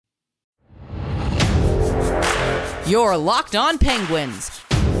Your Locked On Penguins,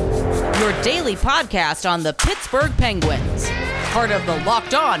 your daily podcast on the Pittsburgh Penguins, part of the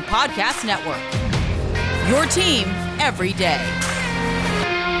Locked On Podcast Network. Your team every day.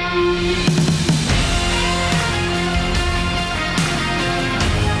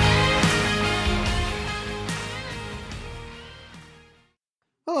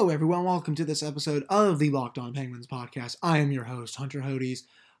 Hello everyone, welcome to this episode of the Locked On Penguins podcast. I am your host, Hunter Hodes.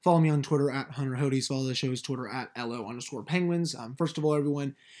 Follow me on Twitter at Hunter Hodes. Follow the show's Twitter at LO_Penguins. First of all,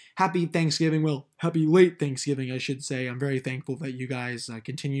 everyone, happy Thanksgiving. Well, happy late Thanksgiving, I should say. I'm very thankful that you guys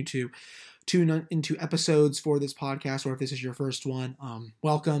continue to tune into episodes for this podcast, or if this is your first one,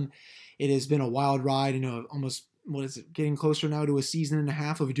 welcome. It has been a wild ride, almost, getting closer now to a season and a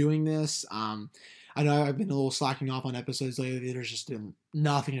half of doing this. I know I've been a little slacking off on episodes lately. There's just been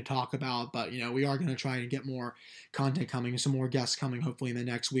nothing to talk about, but, we are going to try and get more content coming, some more guests coming, hopefully in the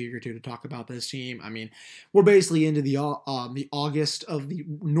next week or two to talk about this team. I mean, we're basically into the August of the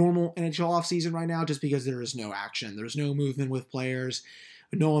normal NHL offseason right now, just because there is no action. There's no movement with players.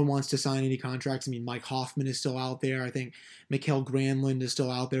 No one wants to sign any contracts. I mean, Mike Hoffman is still out there. I think Mikael Granlund is still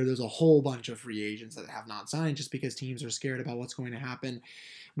out there. There's a whole bunch of free agents that have not signed just because teams are scared about what's going to happen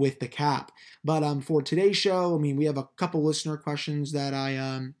with the cap. But for today's show, we have a couple listener questions that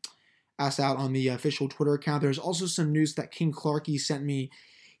I asked out on the official Twitter account. There's also some news that King Clarky sent me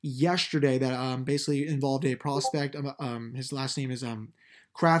yesterday that basically involved a prospect. His last name is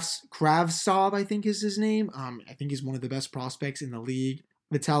Kravtsov, I think is his name. I think he's one of the best prospects in the league.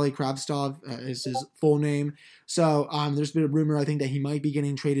 Vitaly Kravtsov is his full name. So there's been a rumor, I think, that he might be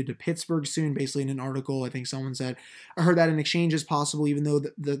getting traded to Pittsburgh soon. Basically in an article, I think someone said, I heard that an exchange is possible, even though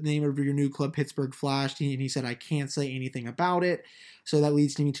the name of your new club, Pittsburgh, flashed. And he said, I can't say anything about it. So that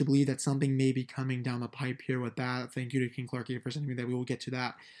leads me to believe that something may be coming down the pipe here with that. Thank you to King Clarky for sending me that. We will get to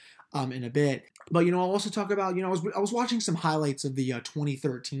that in a bit. But, I'll also talk about, I was watching some highlights of the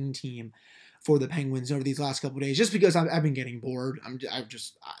 2013 team for the Penguins over these last couple of days, just because I've been getting bored.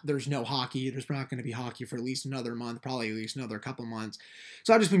 There's no hockey. There's not going to be hockey for at least another month, probably at least another couple months.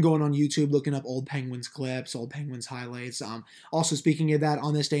 So I've just been going on YouTube, looking up old Penguins clips, old Penguins highlights. Also, speaking of that,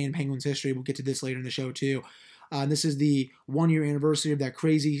 on this day in Penguins history, we'll get to this later in the show too. This is the 1-year anniversary of that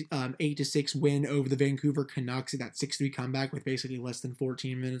crazy 8-6 win over the Vancouver Canucks, that 6-3 comeback with basically less than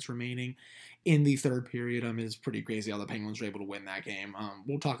 14 minutes remaining in the third period. It's pretty crazy how the Penguins were able to win that game.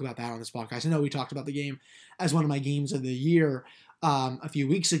 We'll talk about that on this podcast. I know we talked about the game as one of my games of the year a few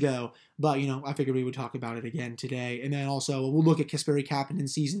weeks ago, but, I figured we would talk about it again today. And then also we'll look at Kasperi Kapanen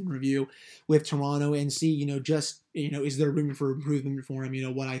season review with Toronto and see, is there room for improvement for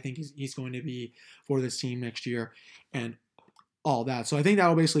him? What I think he's going to be for this team next year and all that. So I think that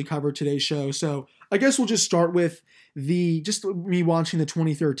will basically cover today's show. So I guess we'll just start with me watching the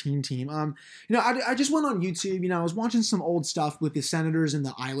 2013 team. I just went on YouTube. I was watching some old stuff with the Senators and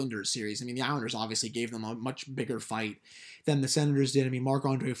the Islanders series. The Islanders obviously gave them a much bigger fight than the Senators did.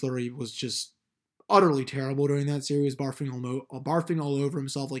 Marc-Andre Fleury was just utterly terrible during that series, barfing all over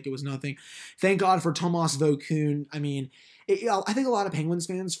himself like it was nothing. Thank God for Tomas Vokoun. I think a lot of Penguins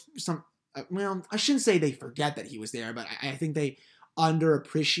fans, I shouldn't say they forget that he was there, but I think they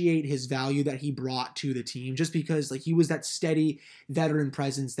underappreciate his value that he brought to the team, just because he was that steady veteran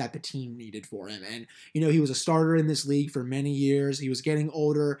presence that the team needed for him. And he was a starter in this league for many years. He was getting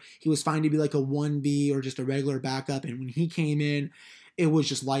older. He was fine to be like a 1B or just a regular backup. And when he came in, it was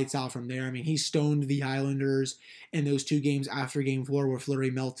just lights out from there. He stoned the Islanders in those 2 games after Game 4 where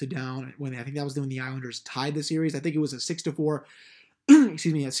Fleury melted down. I think that was when the Islanders tied the series. I think it was a 6-4 a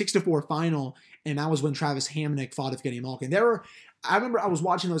 6-4 final, and that was when Travis Hamonic fought Evgeny Malkin. I remember I was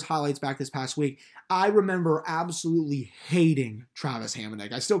watching those highlights back this past week. I remember absolutely hating Travis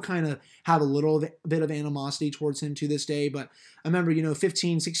Hamonic. I still kind of have a little bit of animosity towards him to this day, but I remember,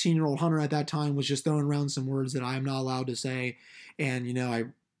 15, 16-year-old Hunter at that time was just throwing around some words that I am not allowed to say, and,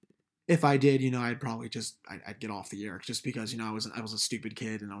 if I did, I'd probably I'd get off the air just because, I was a stupid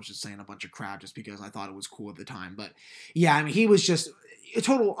kid and I was just saying a bunch of crap just because I thought it was cool at the time. But yeah, he was just a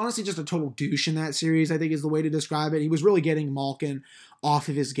total douche in that series, I think is the way to describe it. He was really getting Malkin off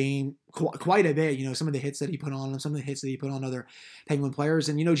of his game quite a bit. Some of the hits that he put on him, some of the hits that he put on other Penguin players.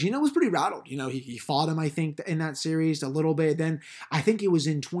 And, Gino was pretty rattled. He fought him, I think, in that series a little bit. Then I think it was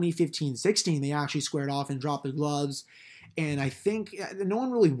in 2015-16, they actually squared off and dropped the gloves. And I think no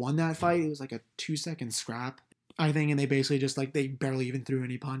one really won that fight. It was like a 2-second scrap, I think, and they basically just they barely even threw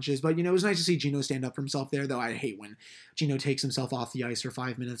any punches. But, it was nice to see Gino stand up for himself there, though I hate when Gino takes himself off the ice for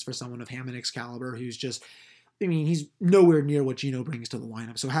 5 minutes for someone of Hamonic's caliber who's just I mean, he's nowhere near what Gino brings to the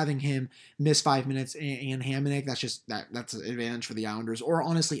lineup. So having him miss 5 minutes and Hamonic, that's an advantage for the Islanders, or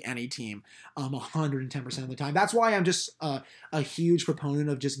honestly any team, 110% of the time. That's why I'm just a huge proponent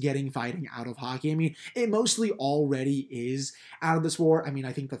of just getting fighting out of hockey. I mean, it mostly already is out of the sport. I mean,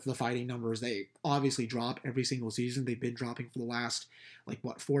 I think that the fighting numbers, they obviously drop every single season. They've been dropping for the last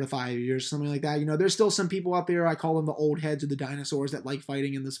 4 to 5 years, something like that. There's still some people out there, I call them the old heads or the dinosaurs, that like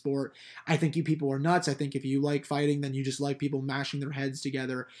fighting in the sport. I think you people are nuts. I think if you like fighting, then you just like people mashing their heads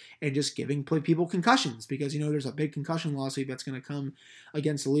together and just giving people concussions, because there's a big concussion lawsuit that's going to come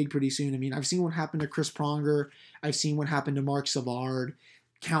against the league pretty soon. I mean, I've seen what happened to Chris Pronger. I've seen what happened to Mark Savard,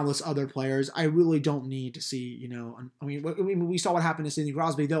 countless other players. I really don't need to see, I mean, we saw what happened to Sidney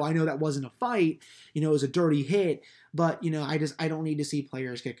Crosby, though I know that wasn't a fight, it was a dirty hit, but, I don't need to see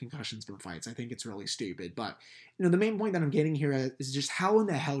players get concussions from fights. I think it's really stupid. But, the main point that I'm getting here is just how in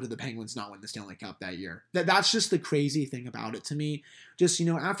the hell did the Penguins not win the Stanley Cup that year? That's just the crazy thing about it to me. Just,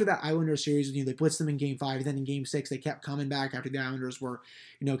 after that Islanders series, they blitzed them in Game 5, then in Game 6, they kept coming back after the Islanders were,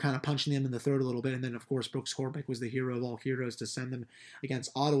 kind of punching them in the third a little bit. And then, of course, Brooks Korbach was the hero of all heroes to send them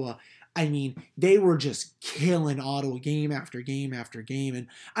against Ottawa. I mean, they were just killing Ottawa game after game after game.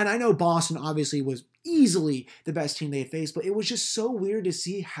 And I know Boston obviously was easily the best team they had faced, but it was just so weird to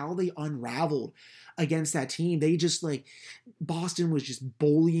see how they unraveled against that team. They just Boston was just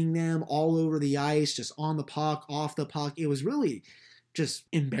bullying them all over the ice, just on the puck, off the puck. It was really just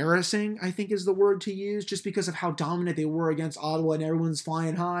embarrassing, I think is the word to use, just because of how dominant they were against Ottawa, and everyone's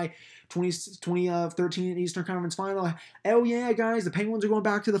flying high. 2013 Eastern Conference Final. Oh yeah, guys, the Penguins are going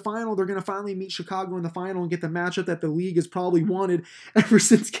back to the final. They're going to finally meet Chicago in the final and get the matchup that the league has probably wanted ever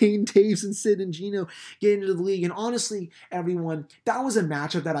since Kane, Taves, and Sid and Gino get into the league. And honestly, everyone, that was a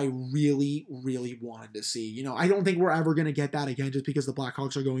matchup that I really, really wanted to see. I don't think we're ever going to get that again, just because the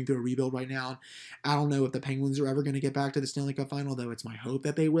Blackhawks are going through a rebuild right now. I don't know if the Penguins are ever going to get back to the Stanley Cup final, though it's my hope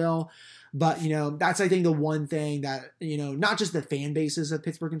that they will. But, that's, I think, the one thing that, not just the fan bases of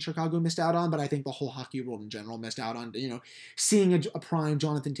Pittsburgh and Chicago missed out on, but I think the whole hockey world in general missed out on, seeing a prime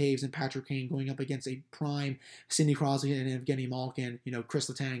Jonathan Taves and Patrick Kane going up against a prime Sidney Crosby and Evgeny Malkin, Chris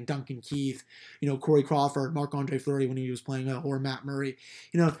Letang, Duncan Keith, Corey Crawford, Marc-Andre Fleury when he was playing, or Matt Murray.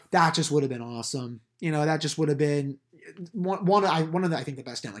 That just would have been awesome. That just would have been one of the, I think, the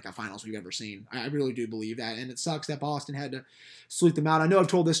best Stanley Cup finals we've ever seen. I really do believe that, and it sucks that Boston had to sweep them out. I know I've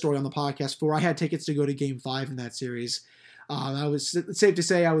told this story on the podcast before. I had tickets to go to Game 5 in that series. It's safe to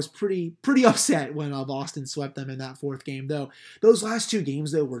say I was pretty upset when Boston swept them in that fourth game, though. Those last two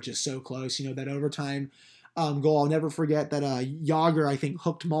games, though, were just so close. That overtime goal, I'll never forget that Yager, I think,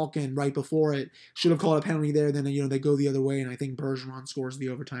 hooked Malkin right before it. Should have called a penalty there. Then, they go the other way, and I think Bergeron scores the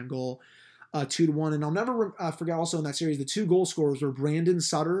overtime goal. 2-1. And I'll never forget also in that series, the two goal scorers were Brandon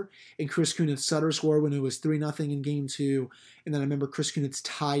Sutter and Chris Kunitz. Sutter scored when it was 3-0 in Game 2. And then I remember Chris Kunitz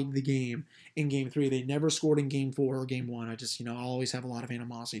tied the game in Game 3. They never scored in Game 4 or Game 1. I just, I always have a lot of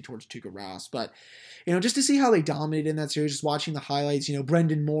animosity towards Tuukka Rask. But, just to see how they dominated in that series, just watching the highlights,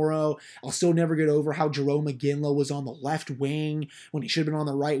 Brendan Morrow, I'll still never get over how Jerome McGinley was on the left wing when he should have been on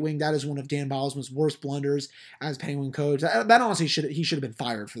the right wing. That is one of Dan Bylsma's worst blunders as Penguin coach. That honestly he should have been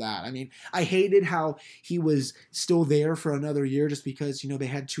fired for that. I mean, I hated how he was still there for another year just because, they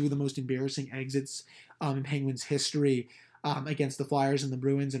had two of the most embarrassing exits in Penguins history against the Flyers and the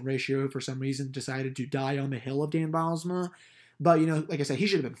Bruins, and Ratio, for some reason, decided to die on the hill of Dan Bylsma. But, like I said, he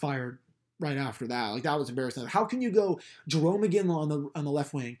should have been fired right after that. That was embarrassing. How can you go Jerome McGinley on the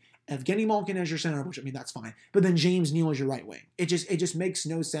left wing, Evgeny Malkin as your center, which, I mean, that's fine, but then James Neal as your right wing? It just makes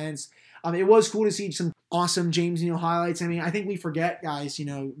no sense. It was cool to see some awesome James Neal highlights. I mean, I think we forget, guys,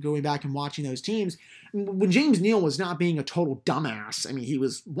 going back and watching those teams, when James Neal was not being a total dumbass. I mean, he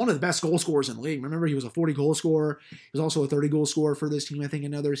was one of the best goal scorers in the league. Remember, he was a 40-goal scorer. He was also a 30-goal scorer for this team, I think,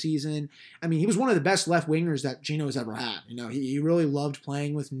 another season. I mean, he was one of the best left wingers that Gino has ever had. He really loved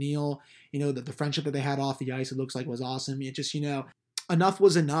playing with Neal. The friendship that they had off the ice, it looks like, was awesome. It just, enough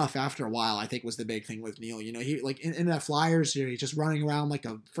was enough after a while, I think, was the big thing with Neal. He, in that Flyers series, just running around like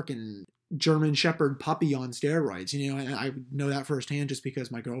a freaking German Shepherd puppy on steroids, and I know that firsthand just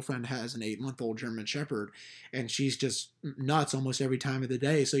because my girlfriend has an 8-month-old German Shepherd, and she's just nuts almost every time of the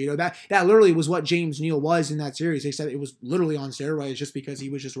day. So, that literally was what James Neal was in that series. They said it was literally on steroids just because he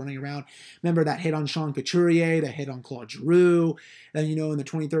was just running around. Remember that hit on Sean Couturier, that hit on Claude Giroux. Then, in the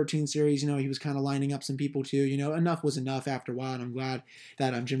 2013 series, he was kind of lining up some people too. Enough was enough after a while, and I'm glad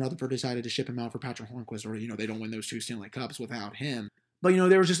that Jim Rutherford decided to ship him out for Patrick Hornqvist, or, they don't win those two Stanley Cups without him. But,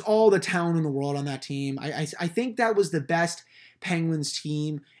 there was just all the talent in the world on that team. I think that was the best Penguins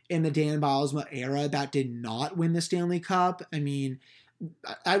team in the Dan Bylsma era that did not win the Stanley Cup. I mean,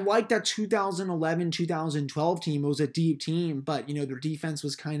 I like that 2011, 2012 team. It was a deep team, but, their defense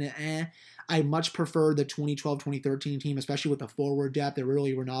was kind of eh. I much prefer the 2012, 2013 team, especially with the forward depth. There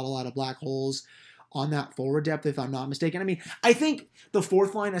really were not a lot of black holes on that forward depth, if I'm not mistaken. I mean, I think the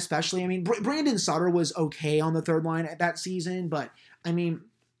fourth line especially, Brandon Sutter was okay on the third line at that season, but,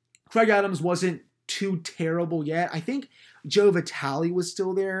 Craig Adams wasn't too terrible yet. I think Joe Vitale was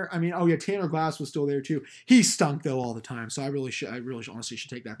still there. Tanner Glass was still there too. He stunk though all the time, so I really honestly should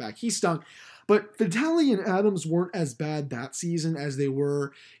take that back. He stunk, but Vitale and Adams weren't as bad that season as they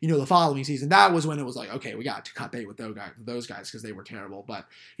were, the following season. That was when it was like, okay, we got to cut bait with those guys because they were terrible. But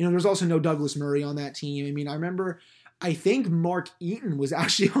there's also no Douglas Murray on that team. I think Mark Eaton was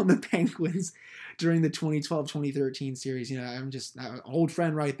actually on the Penguins during the 2012-2013 series. I'm just an old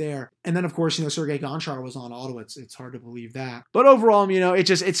friend right there. And then, of course, Sergei Gonchar was on Ottawa. It's hard to believe that. But overall,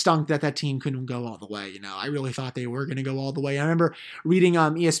 it stunk that team couldn't go all the way. I really thought they were going to go all the way. I remember reading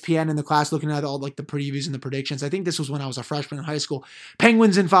ESPN in the class, looking at all like the previews and the predictions. I think this was when I was a freshman in high school.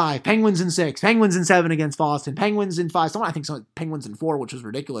 Penguins in 5, Penguins in 6, Penguins in 7 against Boston, Penguins in 5. I think some Penguins in 4, which was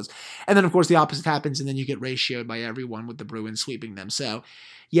ridiculous. And then, of course, the opposite happens, and then you get ratioed by everyone with the Bruins sweeping them. So,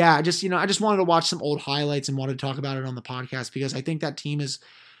 yeah, I just wanted to watch some old highlights and wanted to talk about it on the podcast because I think that team is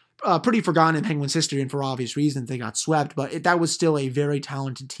pretty forgotten in Penguins history, and for obvious reasons they got swept, but that was still a very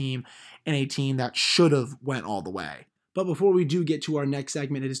talented team and a team that should have went all the way. But before we do get to our next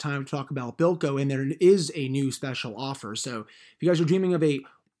segment, it is time to talk about Bilko, and there is a new special offer. So if you guys are dreaming of a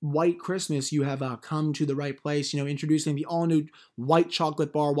white Christmas, you have come to the right place. Introducing the all-new white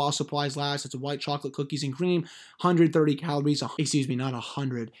chocolate bar while supplies last. It's a white chocolate cookies and cream, 130 calories,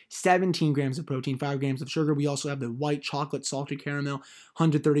 17 grams of protein, 5 grams of sugar. We also have the white chocolate salted caramel,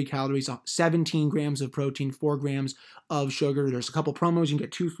 130 calories, 17 grams of protein, 4 grams of sugar. There's a couple promos. You can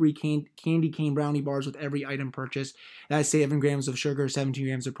get 2 free candy cane brownie bars with every item purchased. That's 7 grams of sugar, 17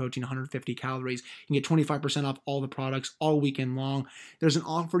 grams of protein, 150 calories. You can get 25% off all the products all weekend long. There's an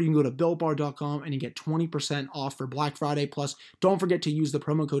offer. You can go to BuiltBar.com and you get 20% off for Black Friday. Plus, don't forget to use the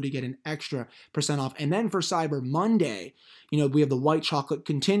promo code to get an extra % off. And then for Cyber Monday, we have the white chocolate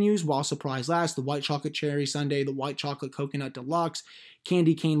continues while supplies last, the white chocolate cherry sundae, the white chocolate coconut deluxe,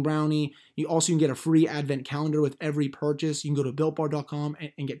 candy cane brownie. You also can get a free advent calendar with every purchase. You can go to BuiltBar.com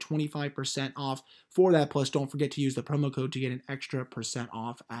and get 25% off for that. Plus, don't forget to use the promo code to get an extra %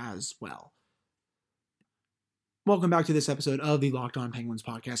 off as well. Welcome back to this episode of the Locked On Penguins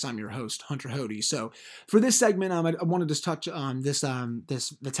podcast. I'm your host, Hunter Hody. So for this segment, I wanted to touch on this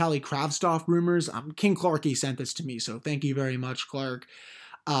Vitali Kravtsov rumors. King Clarky sent this to me, so thank you very much, Clark.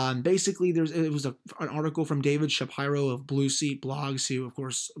 Basically, it was an article from David Shapiro of Blue Seat Blogs, who, of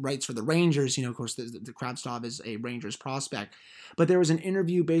course, writes for the Rangers. Of course, the Kravtsov is a Rangers prospect. But there was an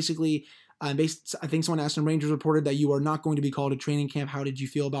interview, basically, I think someone asked him, Rangers reported that you are not going to be called to training camp. How did you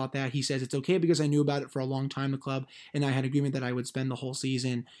feel about that? He says, it's okay because I knew about it for a long time, the club, and I had agreement that I would spend the whole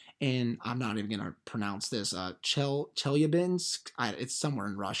season. And I'm not even going to pronounce this. Chelyabinsk. It's somewhere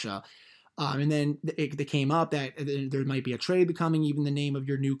in Russia. And then it came up that there might be a trade becoming even the name of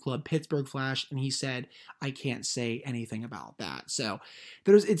your new club, Pittsburgh Flash. And he said, I can't say anything about that. So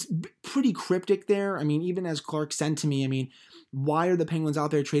it's pretty cryptic there. Even as Clark sent to me, why are the Penguins out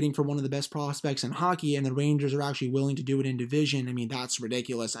there trading for one of the best prospects in hockey and the Rangers are actually willing to do it in division? That's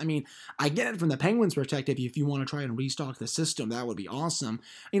ridiculous. I get it from the Penguins' perspective. If you want to try and restock the system, that would be awesome.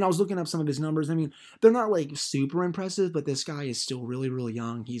 I was looking up some of his numbers. They're not like super impressive, but this guy is still really, really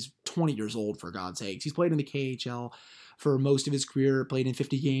young. He's 20 years old, for God's sakes. He's played in the KHL for most of his career, played in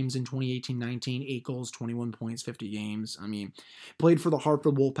 50 games in 2018-19, 8 goals, 21 points, 50 games. Played for the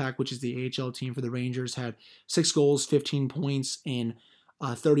Hartford Wolfpack, which is the AHL team for the Rangers, had 6 goals, 15 points in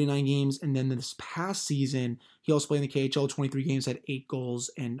 39 games. And then this past season, he also played in the KHL, 23 games, had 8 goals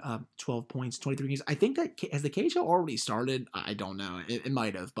and 12 points, 23 games. I think that, has the KHL already started? I don't know. It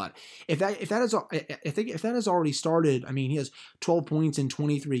might have, but if that has already started, he has 12 points in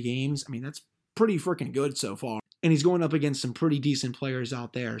 23 games. That's pretty freaking good so far. And he's going up against some pretty decent players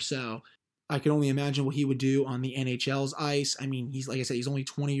out there. So I can only imagine what he would do on the NHL's ice. He's, like I said, he's only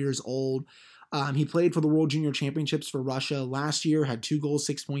 20 years old. He played for the World Junior Championships for Russia last year, had 2 goals,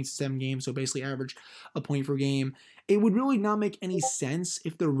 6 points, 7 games, so basically averaged a point per game. It would really not make any sense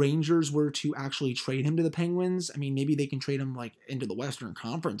if the Rangers were to actually trade him to the Penguins. maybe they can trade him into the Western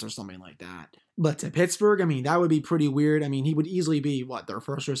Conference or something like that. But to Pittsburgh, that would be pretty weird. He would easily be, their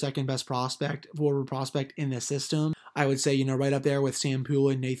first or second best forward prospect in the system. I would say, right up there with Sam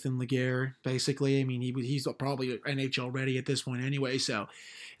Poulin, Nathan Laguerre, basically. He's probably NHL ready at this point anyway, so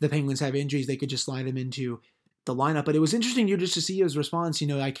if the Penguins have injuries, they could just slide him into the lineup. But it was interesting just to see his response.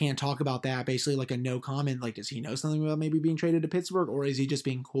 I can't talk about that. Basically like a no comment. Like, does he know something about maybe being traded to Pittsburgh, or is he just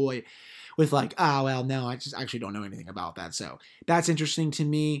being coy with like, oh, well, no, I just actually don't know anything about that. So that's interesting to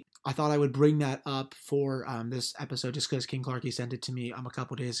me. I thought I would bring that up for this episode just because King Clarky sent it to me a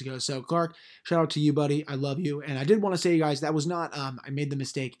couple days ago. So Clark, shout out to you, buddy. I love you. And I did want to say, guys, that was not, I made the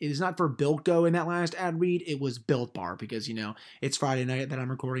mistake. It is not for Built Go in that last ad read. It was Built Bar because, it's Friday night that I'm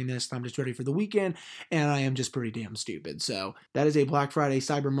recording this. I'm just ready for the weekend and I am just pretty damn stupid. So that is a Black Friday,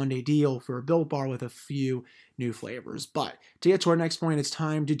 Cyber Monday deal for Built Bar with a few new flavors. But to get to our next point, it's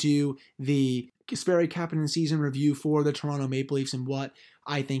time to do the Kasperi Kapanen season review for the Toronto Maple Leafs and what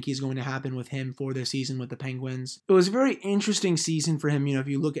I think is going to happen with him for this season with the Penguins. It was a very interesting season for him. If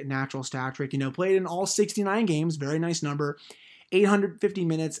you look at natural stat trick, played in all 69 games, very nice number, 850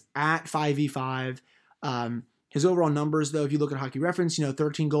 minutes at 5v5. His overall numbers, though, if you look at Hockey Reference,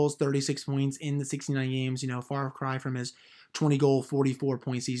 13 goals, 36 points in the 69 games, far cry from his 20-goal,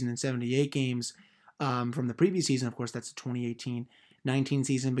 44-point season in 78 games from the previous season. Of course, that's the 2018-19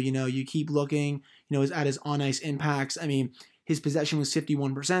 season. But, you keep looking, at his on-ice impacts. I mean, his possession was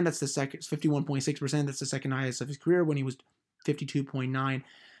 51%. That's the second, 51.6%. That's the second highest of his career when he was 52.9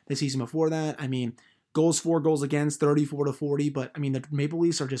 the season before that. I mean, goals for, goals against, 34-40. But, I mean, the Maple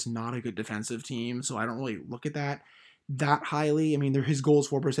Leafs are just not a good defensive team, so I don't really look at that highly. I mean, his goals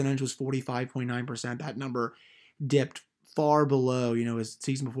for percentage was 45.9%. That number dipped far below, his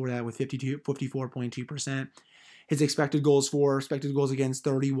season before that with 54.2%. His expected goals for, expected goals against,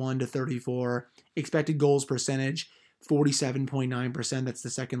 31-34. Expected goals percentage, 47.9%. That's the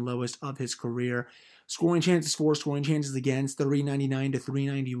second lowest of his career. Scoring chances for, scoring chances against,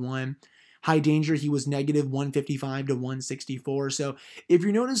 399-391. High danger, he was negative 155-164. So if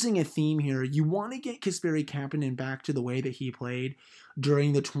you're noticing a theme here, you want to get Kasperi Kapanen back to the way that he played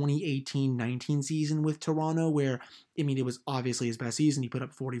during the 2018-19 season with Toronto, where, I mean, it was obviously his best season. He put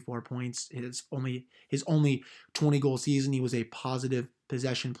up 44 points. His only 20-goal season. He was a positive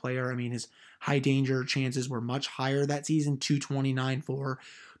possession player. I mean, his high danger chances were much higher that season, 229 for,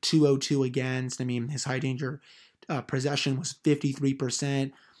 202 against. I mean, his high danger possession was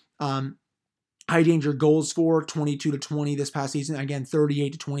 53%. High danger goals for, 22-20 this past season. Again,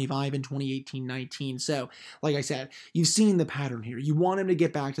 38-25 in 2018-19. So, like I said, you've seen the pattern here. You want him to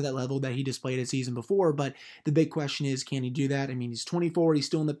get back to that level that he displayed a season before, but the big question is, can he do that? I mean, he's 24. He's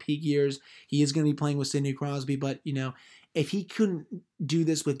still in the peak years. He is going to be playing with Sidney Crosby, but, if he couldn't do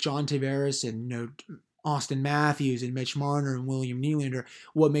this with John Tavares and, Austin Matthews and Mitch Marner and William Nylander,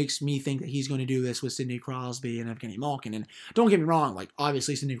 what makes me think that he's going to do this with Sidney Crosby and Evgeny Malkin? And don't get me wrong, like,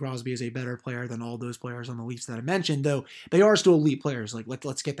 obviously Sidney Crosby is a better player than all those players on the Leafs that I mentioned, though they are still elite players. Like,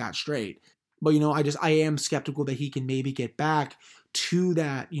 let's get that straight. But, I am skeptical that he can maybe get back to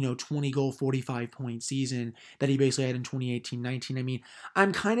that, 20-goal, 45-point season that he basically had in 2018-19. I mean,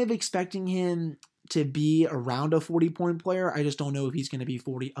 I'm kind of expecting him to be around a 40-point player. I just don't know if he's going to be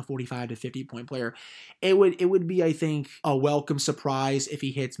a 45 to 50-point player. It would be, I think, a welcome surprise if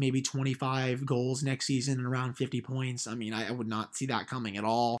he hits maybe 25 goals next season and around 50 points. I mean, I would not see that coming at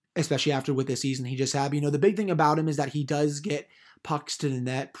all, especially after with the season he just had. The big thing about him is that he does get pucks to the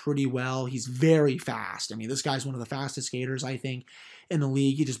net pretty well. He's very fast. I mean, this guy's one of the fastest skaters, I think, in the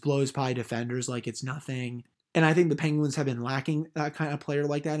league. He just blows by defenders like it's nothing. And I think the Penguins have been lacking that kind of player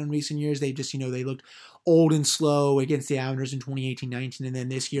like that in recent years. They just, they looked old and slow against the Islanders in 2018-19. And then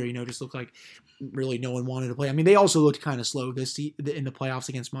this year, just looked like really no one wanted to play. I mean, they also looked kind of slow in the playoffs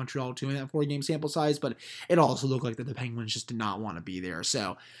against Montreal too in that 4-game sample size. But it also looked like that the Penguins just did not want to be there.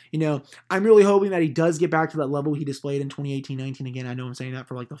 So, I'm really hoping that he does get back to that level he displayed in 2018-19. Again, I know I'm saying that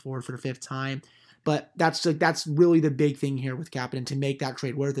for like the fourth or fifth time. But that's really the big thing here with Kapanen, to make that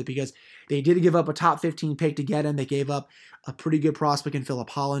trade worth it, because they did give up a top 15 pick to get him. They gave up a pretty good prospect in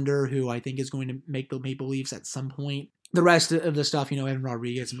Philip Hollander, who I think is going to make the Maple Leafs at some point. The rest of the stuff, Evan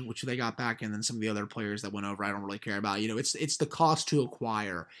Rodriguez, which they got back, and then some of the other players that went over, I don't really care about. It's the cost to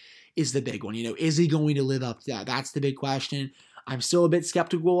acquire is the big one. Is he going to live up to that? That's the big question. I'm still a bit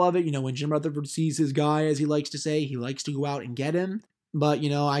skeptical of it. When Jim Rutherford sees his guy, as he likes to say, he likes to go out and get him. But,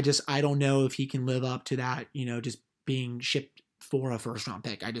 I don't know if he can live up to that, just being shipped for a first-round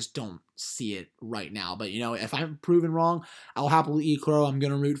pick. I just don't see it right now. But, if I'm proven wrong, I'll happily eat crow. I'm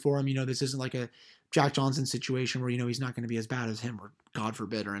going to root for him. This isn't like a Jack Johnson situation where, he's not going to be as bad as him, or God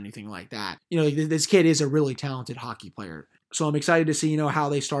forbid, or anything like that. This kid is a really talented hockey player. So I'm excited to see, how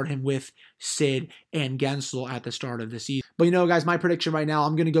they start him with Sid and Gensel at the start of the season. But, guys, my prediction right now,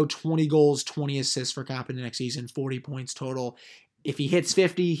 I'm going to go 20 goals, 20 assists for Kapanen next season, 40 points total. if he hits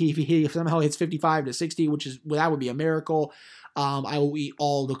 50, if he somehow hits 55 to 60, that would be a miracle. I will eat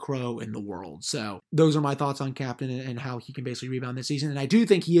all the crow in the world. So those are my thoughts on Captain and how he can basically rebound this season. And I do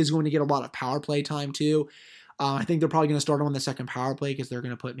think he is going to get a lot of power play time too. I think they're probably going to start him on the second power play because they're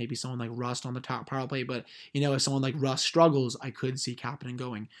going to put maybe someone like Rust on the top power play. But, if someone like Rust struggles, I could see Kapanen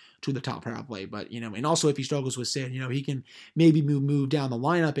going to the top power play. But, and also if he struggles with Sid, he can maybe move down the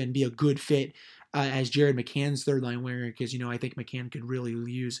lineup and be a good fit as Jared McCann's third line winger because, I think McCann could really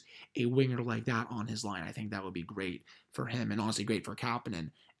use a winger like that on his line. I think that would be great for him and honestly great for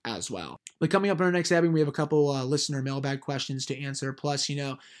Kapanen as well. But coming up in our next segment, we have a couple listener mailbag questions to answer. Plus,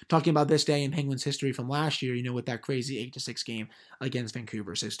 talking about this day in Penguins history from last year, with that crazy 8-6 game against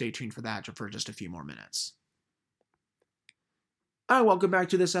Vancouver. So stay tuned for that for just a few more minutes. All right, welcome back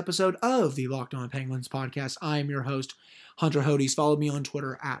to this episode of the Locked On Penguins podcast. I am your host, Hunter Hodes. Follow me on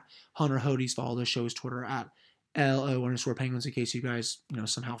Twitter at Hunter Hodes. Follow the show's Twitter at LO_Penguins in case you guys,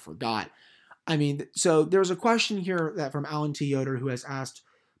 somehow forgot. So there's a question here that from Alan T. Yoder who has asked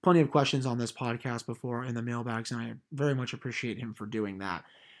plenty of questions on this podcast before in the mailbags, and I very much appreciate him for doing that.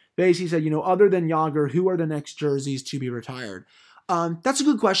 Basically said, other than Jágr, who are the next jerseys to be retired? That's a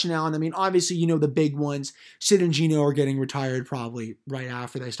good question, Alan. Obviously, the big ones, Sid and Gino are getting retired probably right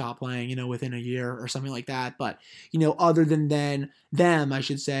after they stop playing, within a year or something like that. But, other than them, I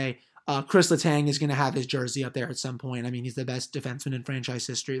should say, Chris Letang is going to have his jersey up there at some point. He's the best defenseman in franchise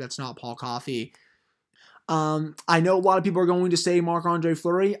history. That's not Paul Coffey. I know a lot of people are going to say Marc-Andre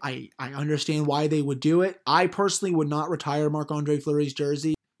Fleury. I understand why they would do it. I personally would not retire Marc-Andre Fleury's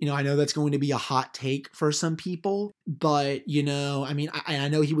jersey. I know that's going to be a hot take for some people, but, I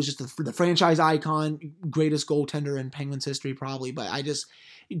know he was just the franchise icon, greatest goaltender in Penguins history probably, but I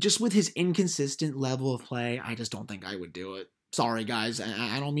just with his inconsistent level of play, I just don't think I would do it. Sorry, guys.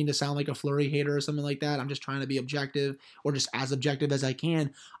 I don't mean to sound like a Fleury hater or something like that. I'm just trying to be objective or just as objective as I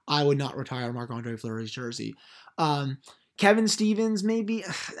can. I would not retire Marc-Andre Fleury's jersey. Kevin Stevens, maybe.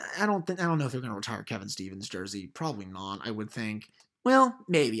 I don't know if they're going to retire Kevin Stevens' jersey. Probably not, I would think. Well,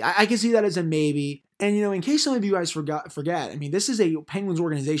 maybe. I can see that as a maybe. And, in case some of you guys forget, this is a Penguins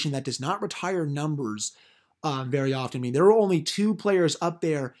organization that does not retire numbers very often. There are only two players up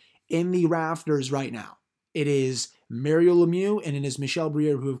there in the rafters right now. It is Mario Lemieux and it is Michel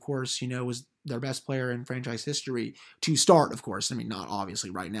Briere, who, of course, was their best player in franchise history to start, of course. Not obviously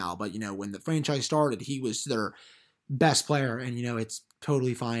right now, but, when the franchise started, he was their best player. And, it's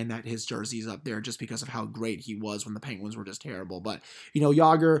totally fine that his jersey's up there just because of how great he was when the Penguins were just terrible. But,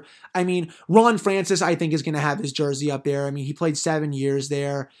 Jágr, Ron Francis, I think, is going to have his jersey up there. He played 7 years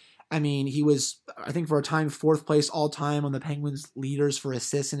there. He was, I think, for a time, 4th place all time on the Penguins leaders for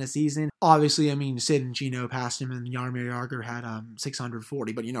assists in a season. Obviously, Sid and Gino passed him and Jaromir Jágr had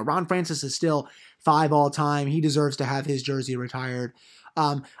 640. But, Ron Francis is still 5 all time. He deserves to have his jersey retired.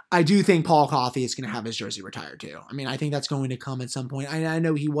 I do think Paul Coffey is going to have his jersey retired too. I think that's going to come at some point. I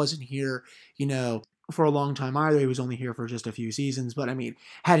know he wasn't here, for a long time either. He was only here for just a few seasons, but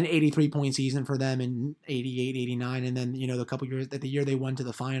had an 83-point season for them in 88, 89. And then, the year they went to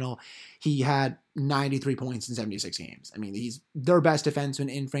the final, he had 93 points in 76 games. He's their best defenseman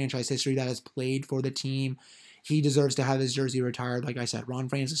in franchise history that has played for the team. He deserves to have his jersey retired. Like I said, Ron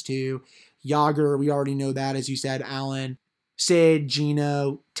Francis too. Jágr, we already know that, as you said, Alan. Sid,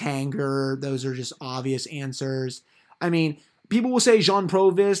 Gino, Tanger, those are just obvious answers. People will say Jean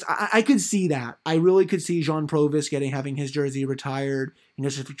Provost. I could see that. I really could see Jean Provost having his jersey retired,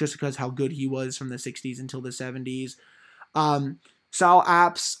 just because how good he was from the 60s until the 70s. Sal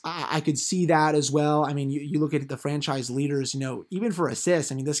Apps, I could see that as well. You look at the franchise leaders, even for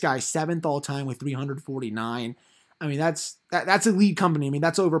assists. This guy's 7th all time with 349. That's elite company.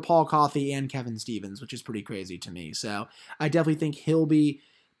 That's over Paul Coffey and Kevin Stevens, which is pretty crazy to me. So I definitely think he'll be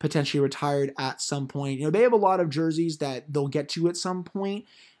potentially retired at some point. They have a lot of jerseys that they'll get to at some point,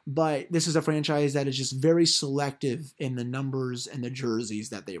 but this is a franchise that is just very selective in the numbers and the jerseys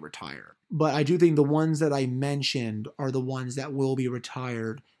that they retire. But I do think the ones that I mentioned are the ones that will be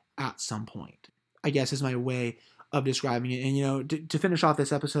retired at some point, I guess is my way of describing it. And, to finish off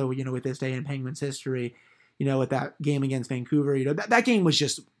this episode, with this day in Penguins history, with that game against Vancouver, that game was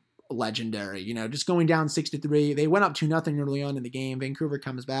just legendary, just going down 6-3. They went up 2-0 early on in the game. Vancouver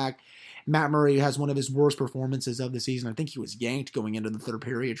comes back. Matt Murray has one of his worst performances of the season. I think he was yanked going into the third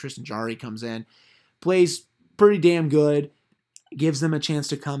period. Tristan Jarry comes in, plays pretty damn good, gives them a chance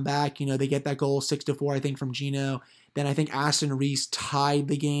to come back. They get that goal 6-4, I think, from Gino. Then I think Aston Reese tied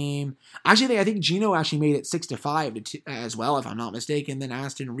the game. Actually, I think Gino actually made it 6-5 as well, if I'm not mistaken. Then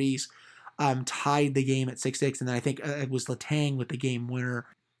Aston Reese tied the game at 6-6, and then I think it was Letang with the game winner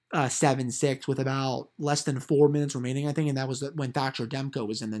 7-6 with about less than 4 minutes remaining, I think, and that was when Thatcher Demko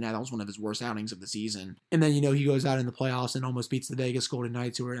was in the net. That was one of his worst outings of the season. And then, he goes out in the playoffs and almost beats the Vegas Golden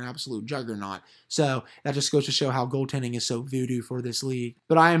Knights, who are an absolute juggernaut. So that just goes to show how goaltending is so voodoo for this league.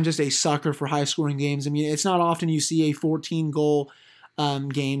 But I am just a sucker for high-scoring games. I mean, it's not often you see a 14-goal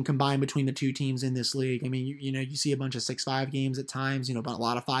game combined between the two teams in this league. I mean, you see a bunch of 6-5 games at times, but a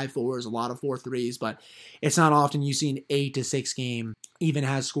lot of 5-4s, a lot of 4-3s, but it's not often you see an 8-6 game, even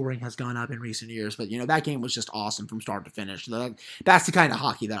as scoring has gone up in recent years. But, that game was just awesome from start to finish. That's the kind of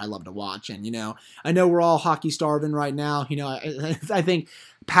hockey that I love to watch. And, I know we're all hockey starving right now. I think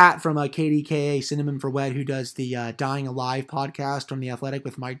Pat from KDKA, Cinnamon for Wet, who does the Dying Alive podcast from The Athletic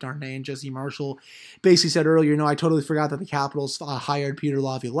with Mike Darnay and Jesse Marshall, basically said earlier, I totally forgot that the Capitals hired Peter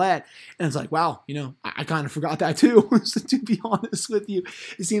Laviolette. And it's like, wow, I kind of forgot that too, to be honest with you.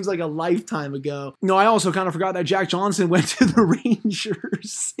 It seems like a lifetime ago. I also kind of forgot that Jack Johnson went to the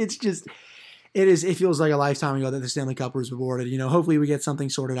Rangers. It feels like a lifetime ago that the Stanley Cup was awarded. Hopefully we get something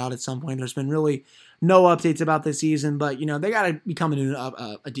sorted out at some point. There's been really no updates about this season, but, they got to be coming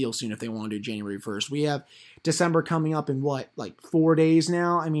to a deal soon if they want to do January 1st. We have December coming up in 4 days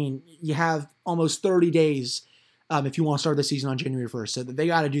now? I mean, you have almost 30 days if you want to start the season on January 1st. So they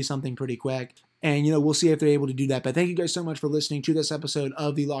got to do something pretty quick. And, we'll see if they're able to do that. But thank you guys so much for listening to this episode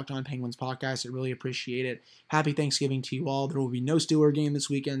of the Locked On Penguins podcast. I really appreciate it. Happy Thanksgiving to you all. There will be no Steeler game this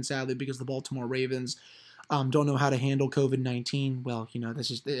weekend, sadly, because the Baltimore Ravens don't know how to handle COVID-19. Well,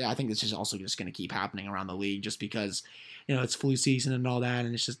 I think this is also just going to keep happening around the league just because, it's flu season and all that,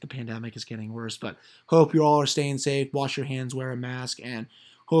 and it's just the pandemic is getting worse. But hope you all are staying safe. Wash your hands, wear a mask, and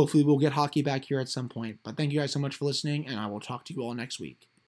hopefully we'll get hockey back here at some point. But thank you guys so much for listening, and I will talk to you all next week.